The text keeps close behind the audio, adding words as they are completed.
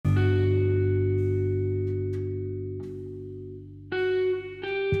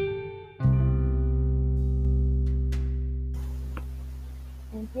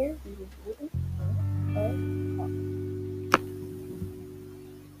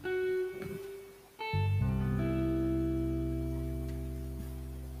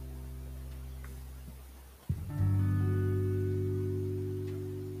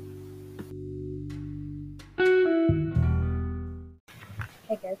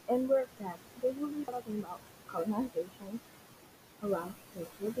And we're back. Today we'll be talking about colonization around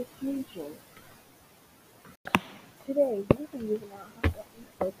cultural diffusion. Today we'll be using our hotline.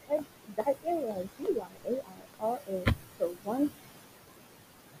 So type in CYAIRA. So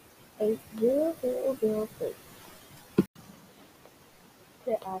 18000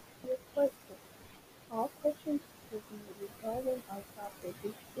 to ask your question. All questions will be regarding our topic,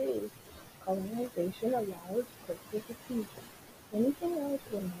 which is colonization around cultural diffusion. Anything else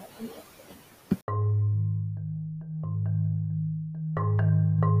will not be answered.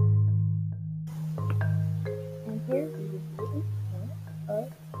 And here is the written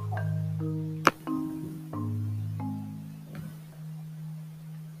of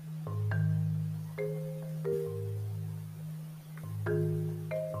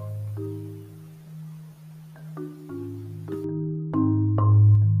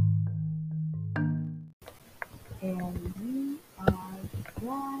and we are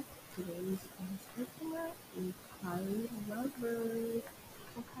back. Today's customer is Kylie Lovers.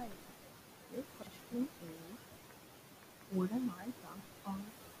 Okay, your question is, what are my thoughts on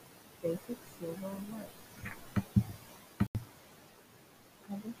basic civil rights?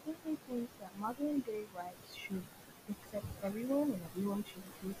 I definitely think that modern day rights should accept everyone and everyone should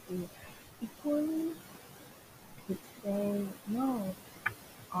be treated equally. To say no,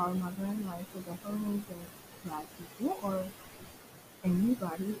 our modern rights are definitely against black people or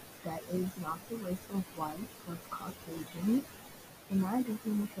anybody that is not the race of white or Caucasian, and I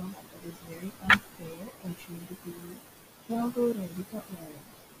definitely feel like that is very unfair and should be handled in a different way.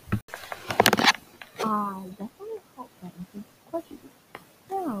 I definitely hope that answers this question.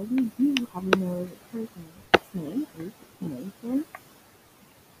 Now, we do have another person. His name is Nathan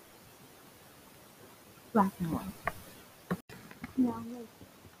Blackmore. Now, Nathan,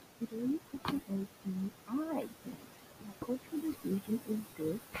 today's question is, do I think that cultural diffusion is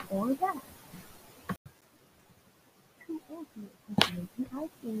good or bad? To answer your question, I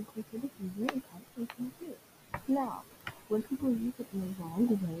think cultural diffusion is actually good. Now, when people use it in the wrong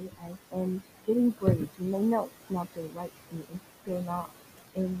way as in getting grades when they know it's not the right thing, if they're not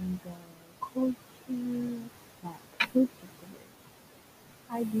in the culture that could support.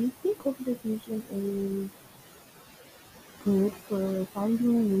 I do think cultural diffusion is good for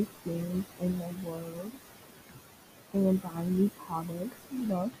finding new things in the world and buying new products,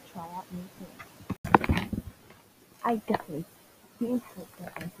 to try out new things. I definitely do hope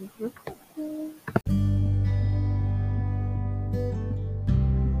that answers your question.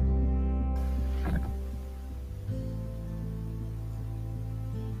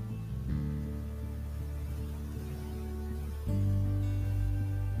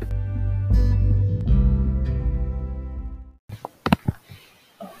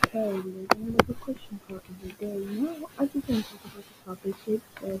 Okay, we're going to the question part of the day. Now, I just want to talk about the topic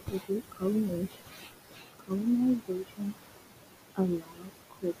which is colonization allows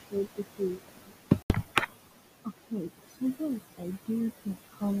cultural diffusion. Okay, so yes, I do think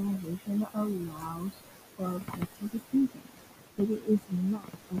colonization allows for cultural diffusion, but it is not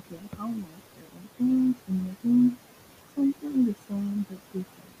okay how much certain things and making something the same but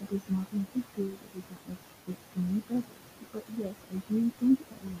different. That is not going to do, that is not make it any better. But yes, I do think it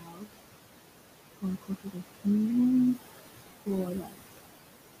allows for cultural diffusion for like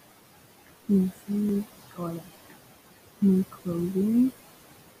new food or like new clothing,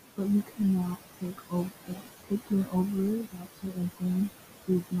 but you cannot taking over that certain thing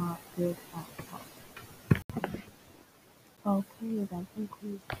is not good at all. Okay, that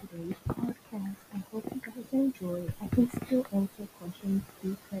concludes today's podcast. I hope you guys enjoy. I can still answer questions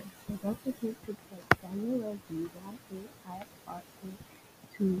because so don't forget to text Daniel review that to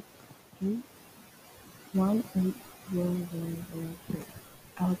 8180003.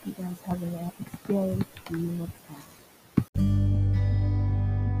 I hope you guys have a nice day. See you next time.